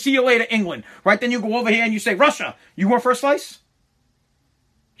you say see you later, England. Right? Then you go over here and you say, Russia, you want first slice?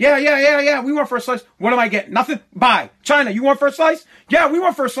 Yeah. We want first slice. What am I getting? Nothing? Bye. China, you want first slice? Yeah, we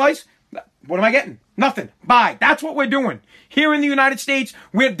want first slice. What am I getting? Nothing. Bye. That's what we're doing. Here in the United States,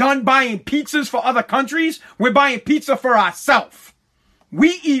 we're done buying pizzas for other countries. We're buying pizza for ourselves.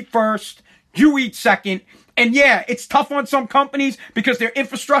 We eat first. You eat second. And yeah, it's tough on some companies because their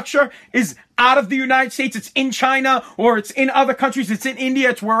infrastructure is out of the United States. It's in China or it's in other countries. It's in India.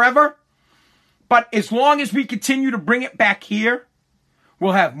 It's wherever. But as long as we continue to bring it back here,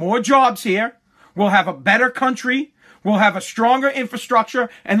 we'll have more jobs here. We'll have a better country. We'll have a stronger infrastructure.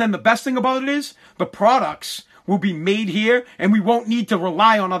 And then the best thing about it is the products will be made here and we won't need to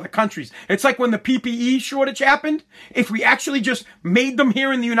rely on other countries. It's like when the PPE shortage happened. If we actually just made them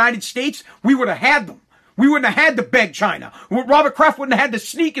here in the United States, we would have had them. We wouldn't have had to beg China. Robert Kraft wouldn't have had to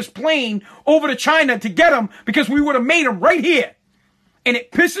sneak his plane over to China to get them because we would have made them right here. And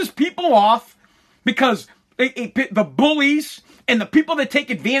it pisses people off because the bullies and the people that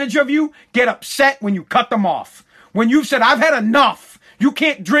take advantage of you get upset when you cut them off. When you've said, I've had enough. You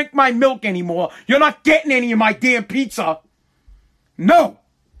can't drink my milk anymore. You're not getting any of my damn pizza. No.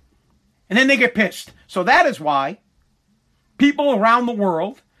 And then they get pissed. So that is why people around the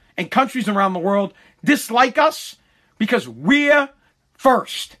world and countries around the world dislike us because we're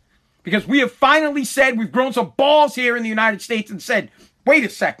first. Because we have finally said, we've grown some balls here in the United States and said, wait a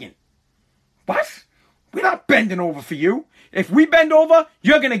second. What? We're not bending over for you. If we bend over,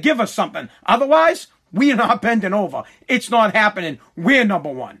 you're going to give us something. Otherwise, we're not bending over. It's not happening. We're number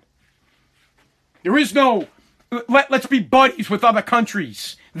one. There is no, let's be buddies with other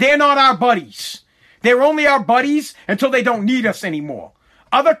countries. They're not our buddies. They're only our buddies until they don't need us anymore.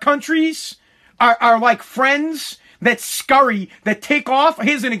 Other countries are like friends that scurry, that take off.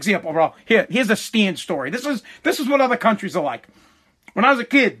 Here's an example, bro. Here's a Stan story. This is what other countries are like. When I was a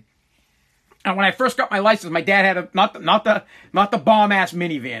kid, and when I first got my license, my dad had not the bomb ass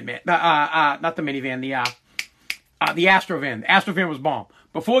minivan, man. Not the minivan, the Astrovan. The Astrovan was bomb.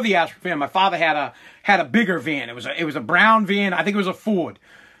 Before the Astrovan, my father had a bigger van. It was a brown van. I think it was a Ford.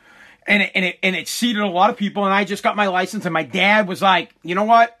 And it seated a lot of people, and I just got my license, and my dad was like, you know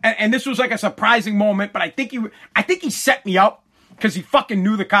what? And this was like a surprising moment, but I think he set me up because he fucking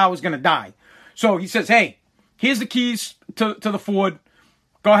knew the car was gonna die. So he says, hey, here's the keys to the Ford.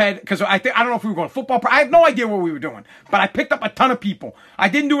 Go ahead, because I don't know if we were going to football. I have no idea what we were doing, but I picked up a ton of people. I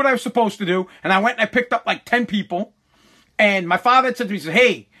didn't do what I was supposed to do, and I went and I picked up like 10 people. And my father said to me, he said,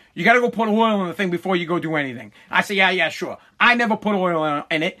 hey, you got to go put oil in the thing before you go do anything. I said, yeah, sure. I never put oil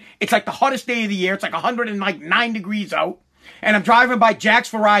in it. It's like the hottest day of the year. It's like 109 degrees out. And I'm driving by Jack's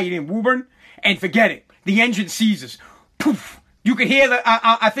Variety in Woburn, and forget it. The engine seizes. Poof. You could hear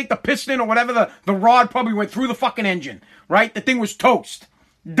I think the piston or whatever, the rod probably went through the fucking engine, right? The thing was toast.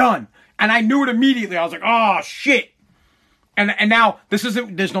 Done. And I knew it immediately. I was like, oh, shit. And now,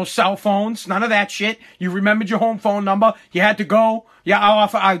 there's no cell phones, none of that shit. You remembered your home phone number. You had to go. Yeah,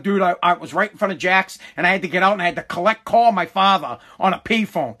 I was right in front of Jack's, and I had to get out, and I had to call my father on a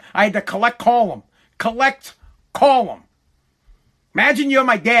payphone. I had to call him. Imagine you're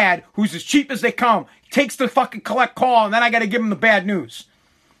my dad, who's as cheap as they come, takes the fucking collect call, and then I got to give him the bad news.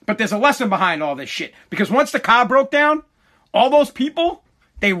 But there's a lesson behind all this shit. Because once the car broke down, All those people,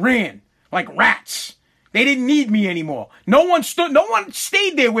 they ran like rats. They didn't need me anymore. No one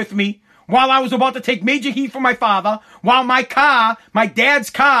stayed there with me while I was about to take major heat from my father, while my dad's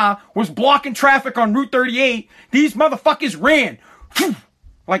car, was blocking traffic on Route 38. These motherfuckers ran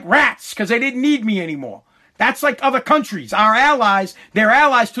like rats because they didn't need me anymore. That's like other countries. Our allies, they're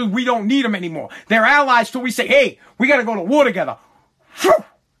allies till we don't need them anymore. They're allies till we say, hey, we got to go to war together.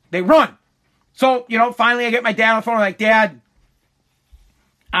 They run. So, finally I get my dad on the phone. I'm like, Dad,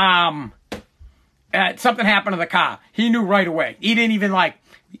 something happened to the car. He knew right away. He didn't even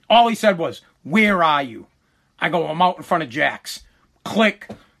all he said was, where are you? I go, I'm out in front of Jack's. Click.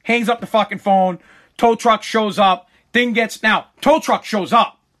 Hangs up the fucking phone. Tow truck shows up. Tow truck shows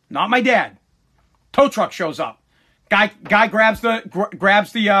up. Not my dad. Tow truck shows up. Guy grabs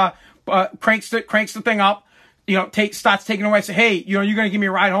the cranks the thing up. Starts taking away. Say, hey, you're gonna give me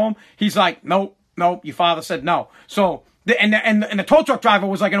a ride home? He's like, nope. Your father said no. So the tow truck driver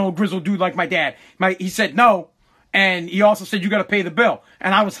was like an old grizzled dude like my dad. He said no, and he also said you got to pay the bill.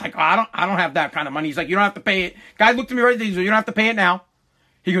 And I was like, oh, I don't have that kind of money. He's like, you don't have to pay it. Guy looked at me right there. He said, you don't have to pay it now.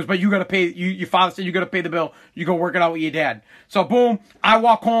 He goes, but you got to pay. Your father said you got to pay the bill. You go work it out with your dad. So boom, I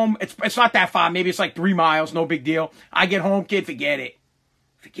walk home. It's not that far. Maybe it's like 3 miles. No big deal. I get home, kid. Forget it.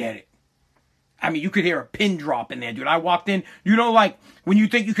 I mean, you could hear a pin drop in there, dude. I walked in. When you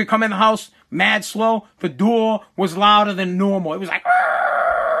think you could come in the house mad slow, the door was louder than normal. It was like,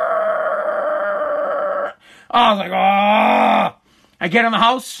 I was like, ah. I get in the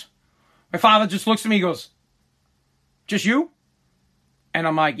house. My father just looks at me. He goes, just you? And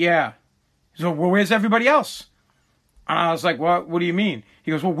I'm like, yeah. He goes, well, where's everybody else? And I was like, what do you mean?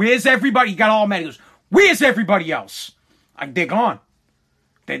 He goes, well, where's everybody? He got all mad. He goes, where's everybody else? They're gone.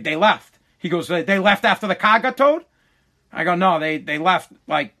 They left. He goes, they left after the car got towed? I go, no, they left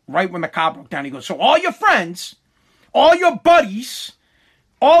right when the car broke down. He goes, so all your friends, all your buddies,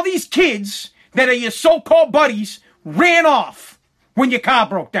 all these kids that are your so-called buddies ran off when your car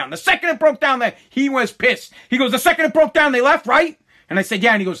broke down. The second it broke down, he was pissed. He goes, the second it broke down, they left, right? And I said,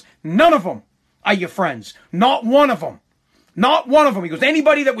 yeah. And he goes, none of them are your friends. Not one of them. Not one of them. He goes,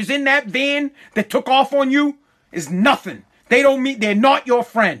 anybody that was in that van that took off on you is nothing. They're not your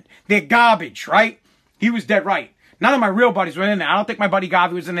friend. They're garbage, right? He was dead right. None of my real buddies were in there. I don't think my buddy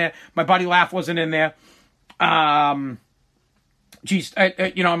Garvey was in there. My buddy Laugh wasn't in there. My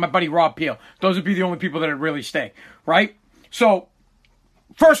buddy Rob Peel. Those would be the only people that would really stay, right? So,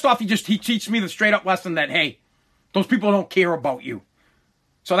 first off, he teaches me the straight up lesson that, hey, those people don't care about you.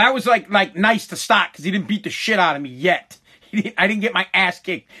 So that was like nice to start because he didn't beat the shit out of me yet. I didn't get my ass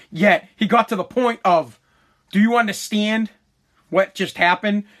kicked yet. He got to the point of, do you understand what just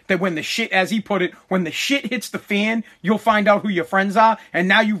happened? That when the shit, as he put it, when the shit hits the fan, you'll find out who your friends are. And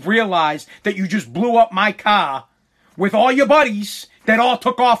now you've realized that you just blew up my car with all your buddies that all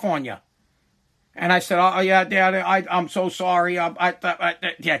took off on you. And I said, oh yeah, Dad, I'm so sorry.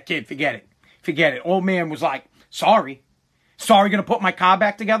 Yeah, kid, forget it. Old man was like, sorry. Sorry gonna put my car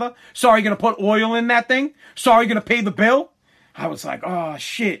back together? Sorry gonna put oil in that thing? Sorry gonna pay the bill? I was like, oh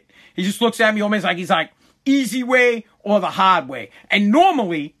shit. He just looks at me, old man's like, he's like, easy way or the hard way. And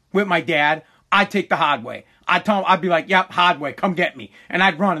normally, with my dad, I'd take the hard way. I'd tell him, I'd be like, yep, hard way, come get me. And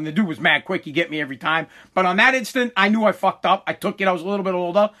I'd run, and the dude was mad quick, he'd get me every time. But on that instant, I knew I fucked up. I took it, I was a little bit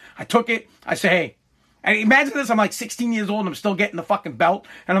older. I took it, I said, hey. And imagine this, I'm like 16 years old, and I'm still getting the fucking belt.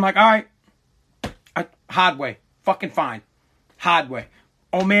 And I'm like, all right, hard way, fucking fine. Hard way.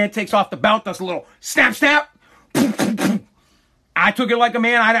 Old man takes off the belt, does a little snap, snap. I took it like a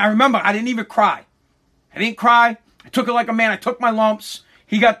man. I remember, I didn't even cry. I didn't cry. I took it like a man. I took my lumps.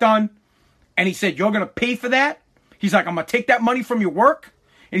 He got done. And he said, you're going to pay for that? He's like, I'm going to take that money from your work.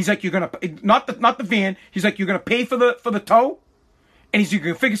 And he's like, you're going to, not the van. He's like, you're going to pay for the tow. And he's like, you're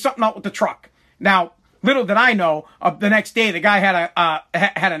going to figure something out with the truck. Now, little did I know, the next day, the guy had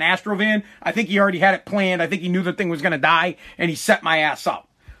an Astro van. I think he already had it planned. I think he knew the thing was going to die. And he set my ass up.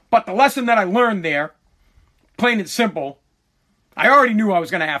 But the lesson that I learned there, plain and simple, I already knew I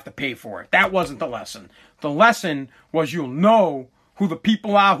was going to have to pay for it. That wasn't the lesson. The lesson was you'll know who the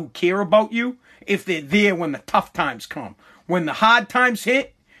people are who care about you if they're there when the tough times come. When the hard times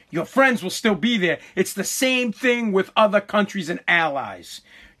hit, your friends will still be there. It's the same thing with other countries and allies.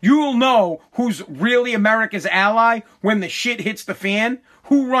 You'll know who's really America's ally when the shit hits the fan,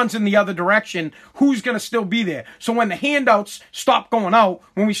 who runs in the other direction, who's going to still be there. So when the handouts stop going out,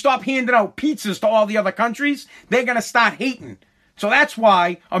 when we stop handing out pizzas to all the other countries, they're going to start hating. So that's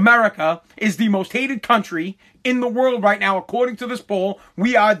why America is the most hated country in the world right now. According to this poll,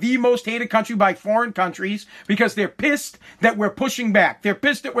 we are the most hated country by foreign countries because they're pissed that we're pushing back. They're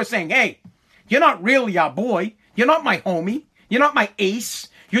pissed that we're saying, hey, you're not really our boy. You're not my homie. You're not my ace.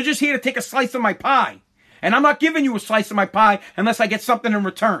 You're just here to take a slice of my pie. And I'm not giving you a slice of my pie unless I get something in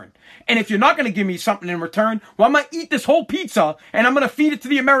return. And if you're not going to give me something in return, well, I'm going to eat this whole pizza and I'm going to feed it to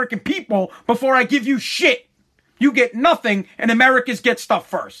the American people before I give you shit. You get nothing and Americans get stuff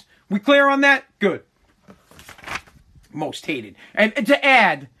first. We clear on that? Good. Most hated. And to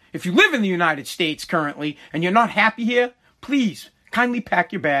add, if you live in the United States currently and you're not happy here, please kindly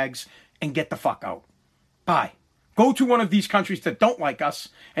pack your bags and get the fuck out. Bye. Go to one of these countries that don't like us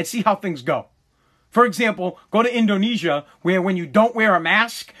and see how things go. For example, go to Indonesia, where when you don't wear a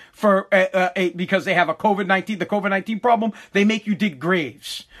mask because they have the COVID-19 problem, they make you dig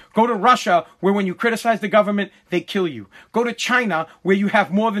graves. Go to Russia, where when you criticize the government, they kill you. Go to China, where you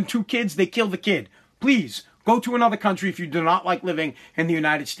have more than 2 kids, they kill the kid. Please, go to another country if you do not like living in the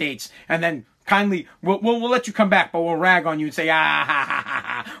United States. And then kindly, we'll let you come back, but we'll rag on you and say,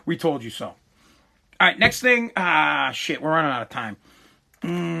 we told you so. All right, next thing. Shit, we're running out of time.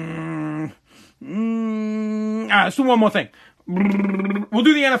 Let's do one more thing. We'll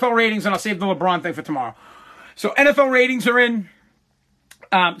do the NFL ratings, and I'll save the LeBron thing for tomorrow. So NFL ratings are in.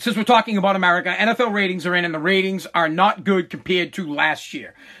 Since we're talking about America, NFL ratings are in, and the ratings are not good compared to last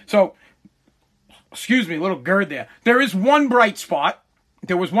year. So, excuse me, a little GERD there. There is one bright spot.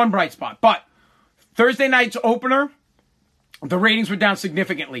 There was one bright spot. But Thursday night's opener, the ratings were down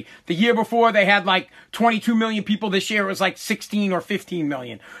significantly. The year before, they had like 22 million people. This year, it was like 16 or 15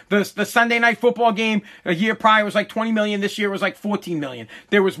 million. The Sunday night football game a year prior was like 20 million. This year was like 14 million.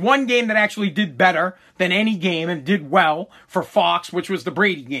 There was one game that actually did better than any game and did well for Fox, which was the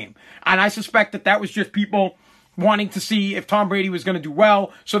Brady game. And I suspect that was just people wanting to see if Tom Brady was going to do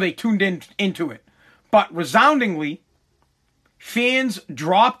well, so they tuned into it. But resoundingly, fans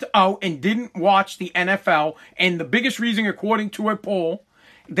dropped out and didn't watch the NFL, and the biggest reason, according to a poll,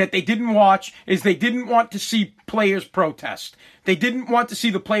 that they didn't watch is they didn't want to see players protest. They didn't want to see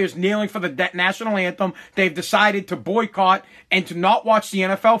the players kneeling for the national anthem. They've decided to boycott and to not watch the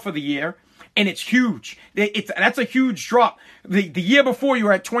NFL for the year, and it's huge. That's a huge drop. The year before, you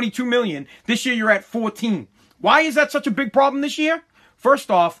were at 22 million. This year, you're at 14. Why is that such a big problem this year?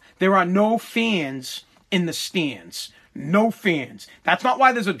 First off, there are no fans in the stands. No fans. That's not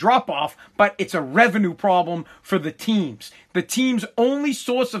why there's a drop-off, but it's a revenue problem for the teams. The team's only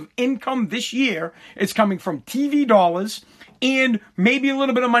source of income this year is coming from TV dollars and maybe a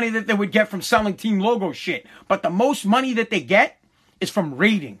little bit of money that they would get from selling team logo shit. But the most money that they get is from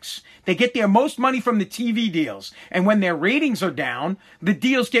ratings. They get their most money from the TV deals. And when their ratings are down, the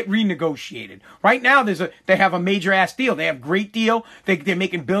deals get renegotiated. Right now, they have a major-ass deal. They have a great deal. They're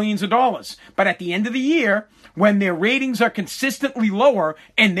making billions of dollars. But at the end of the year, when their ratings are consistently lower,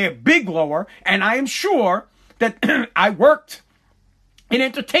 and they're big lower, and I am sure that I worked in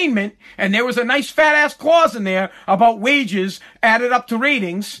entertainment, and there was a nice fat-ass clause in there about wages added up to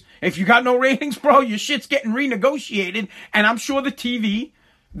ratings. If you got no ratings, bro, your shit's getting renegotiated. And I'm sure the TV,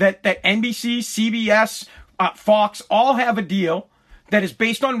 that NBC, CBS, Fox, all have a deal that is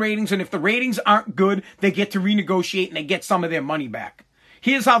based on ratings. And if the ratings aren't good, they get to renegotiate and they get some of their money back.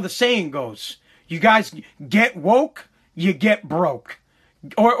 Here's how the saying goes. You guys get woke, you get broke.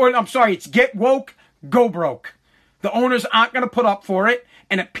 Or I'm sorry, it's get woke, go broke. The owners aren't going to put up for it.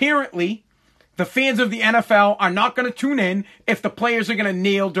 And apparently, the fans of the NFL are not going to tune in if the players are going to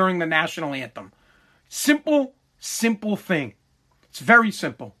kneel during the national anthem. Simple thing. It's very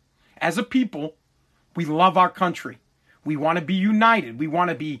simple. As a people, we love our country. We want to be united. We want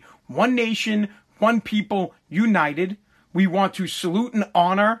to be one nation, one people, united. We want to salute and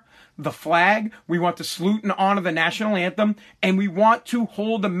honor the flag. We want to salute and honor the national anthem. And we want to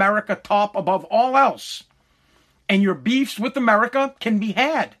hold America top above all else. And your beefs with America can be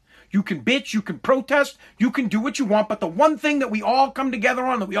had. You can bitch, you can protest, you can do what you want, but the one thing that we all come together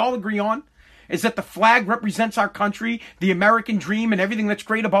on, that we all agree on, is that the flag represents our country, the American dream, and everything that's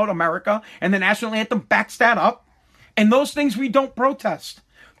great about America, and the national anthem backs that up. And those things we don't protest.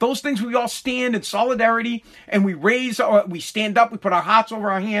 Those things we all stand in solidarity, and we stand up, we put our hearts over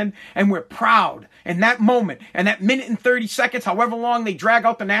our hand, and we're proud. And that moment, and that minute and 30 seconds, however long they drag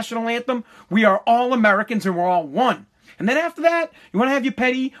out the national anthem, we are all Americans and we're all one. And then after that, you want to have your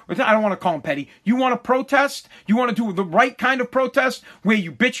petty, or I don't want to call them petty, you want to protest, you want to do the right kind of protest, where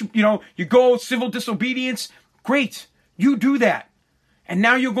you bitch, you go civil disobedience, great, you do that. And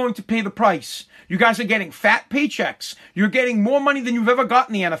now you're going to pay the price. You guys are getting fat paychecks. You're getting more money than you've ever got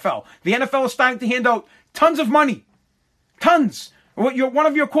in the NFL. The NFL is starting to hand out tons of money. Tons. One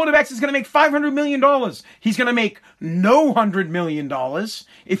of your quarterbacks is going to make $500 million. He's going to make no $100 million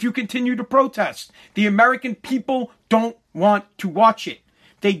if you continue to protest. The American people don't want to watch it.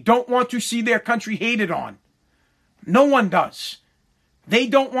 They don't want to see their country hated on. No one does. They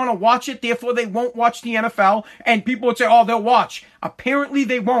don't want to watch it, therefore they won't watch the NFL. And people would say, oh, they'll watch. Apparently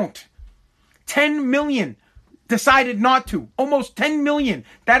they won't. 10 million decided not to. Almost 10 million.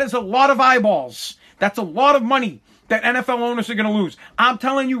 That is a lot of eyeballs. That's a lot of money that NFL owners are going to lose. I'm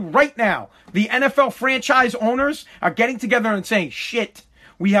telling you right now, the NFL franchise owners are getting together and saying, shit,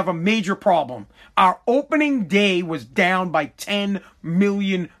 we have a major problem. Our opening day was down by 10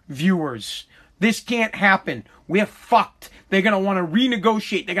 million viewers. This can't happen. We're fucked. They're going to want to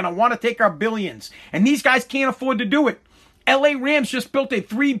renegotiate. They're going to want to take our billions. And these guys can't afford to do it. LA Rams just built a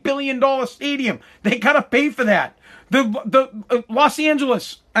 $3 billion stadium. They got to pay for that. The Los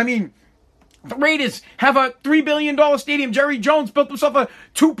Angeles, the Raiders have a $3 billion stadium. Jerry Jones built himself a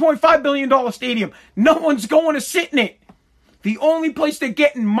 $2.5 billion stadium. No one's going to sit in it. The only place they're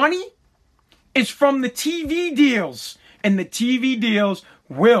getting money is from the TV deals. And the TV deals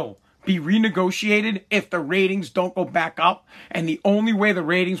will be renegotiated if the ratings don't go back up. And the only way the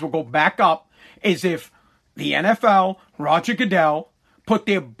ratings will go back up is if the NFL, Roger Goodell,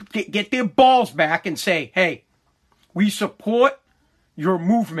 get their balls back and say, hey, we support your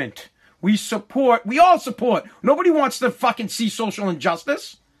movement. We all support. Nobody wants to fucking see social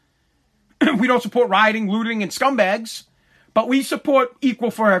injustice. We don't support rioting, looting, and scumbags. But we support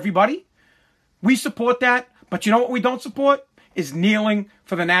equal for everybody. We support that. But you know what we don't support? Is kneeling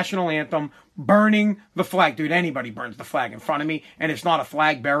for the national anthem, burning the flag. Dude, anybody burns the flag in front of me, and it's not a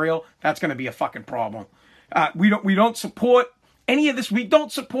flag burial, that's going to be a fucking problem. We don't support any of this. We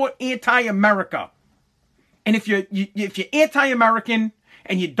don't support anti-America. And if you're anti-American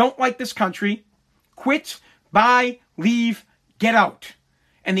and you don't like this country, quit, buy, leave, get out.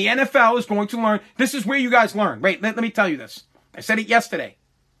 And the NFL is going to learn. This is where you guys learn. Wait, let me tell you this. I said it yesterday.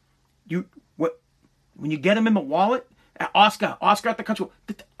 When you get them in the wallet, Oscar at the country,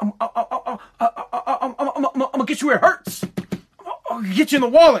 I'm gonna get you where it hurts. I'll get you in the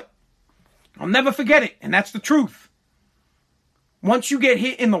wallet. I'll never forget it. And that's the truth. Once you get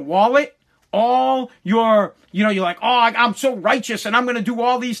hit in the wallet, all you're like, oh, I'm so righteous and I'm going to do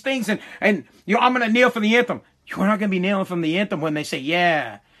all these things and I'm going to kneel for the anthem. You're not going to be kneeling from the anthem when they say,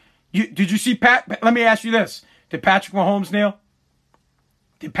 yeah. Did you see Pat? Let me ask you this. Did Patrick Mahomes kneel?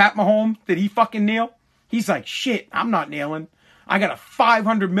 Did he fucking kneel? He's like, shit, I'm not kneeling. I got a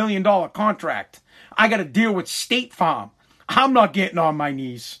 $500 million contract. I got to deal with State Farm. I'm not getting on my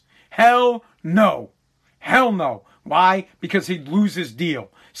knees. Hell no. Hell no. Why? Because he'd lose his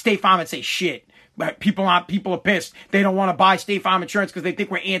deal. State Farm would say, shit. But people are pissed. They don't want to buy State Farm insurance because they think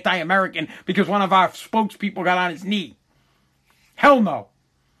we're anti-American because one of our spokespeople got on his knee. Hell no.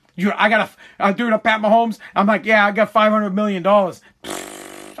 I got a dude up Pat Mahomes. I'm like, yeah, I got $500 million.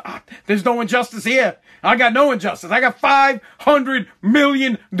 There's no injustice here. I got no injustice. I got $500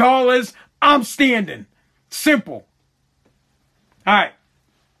 million. I'm standing. Simple. All right.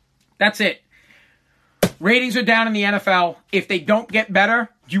 That's it. Ratings are down in the NFL. If they don't get better,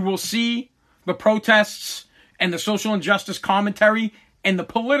 you will see the protests and the social injustice commentary and the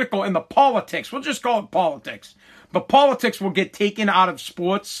political and the politics. We'll just call it politics. But politics will get taken out of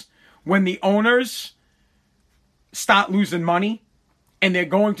sports when the owners start losing money. And they're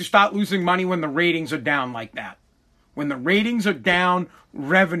going to start losing money when the ratings are down like that. When the ratings are down,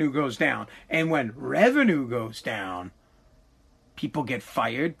 revenue goes down. And when revenue goes down, people get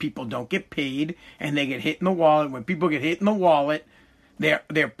fired, people don't get paid, and they get hit in the wallet. When people get hit in the wallet, their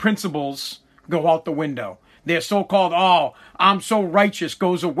principles go out the window. Their so-called, oh, I'm so righteous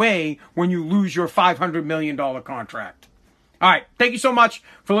goes away when you lose your $500 million contract. All right, thank you so much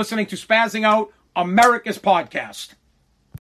for listening to Spazzing Out, America's podcast.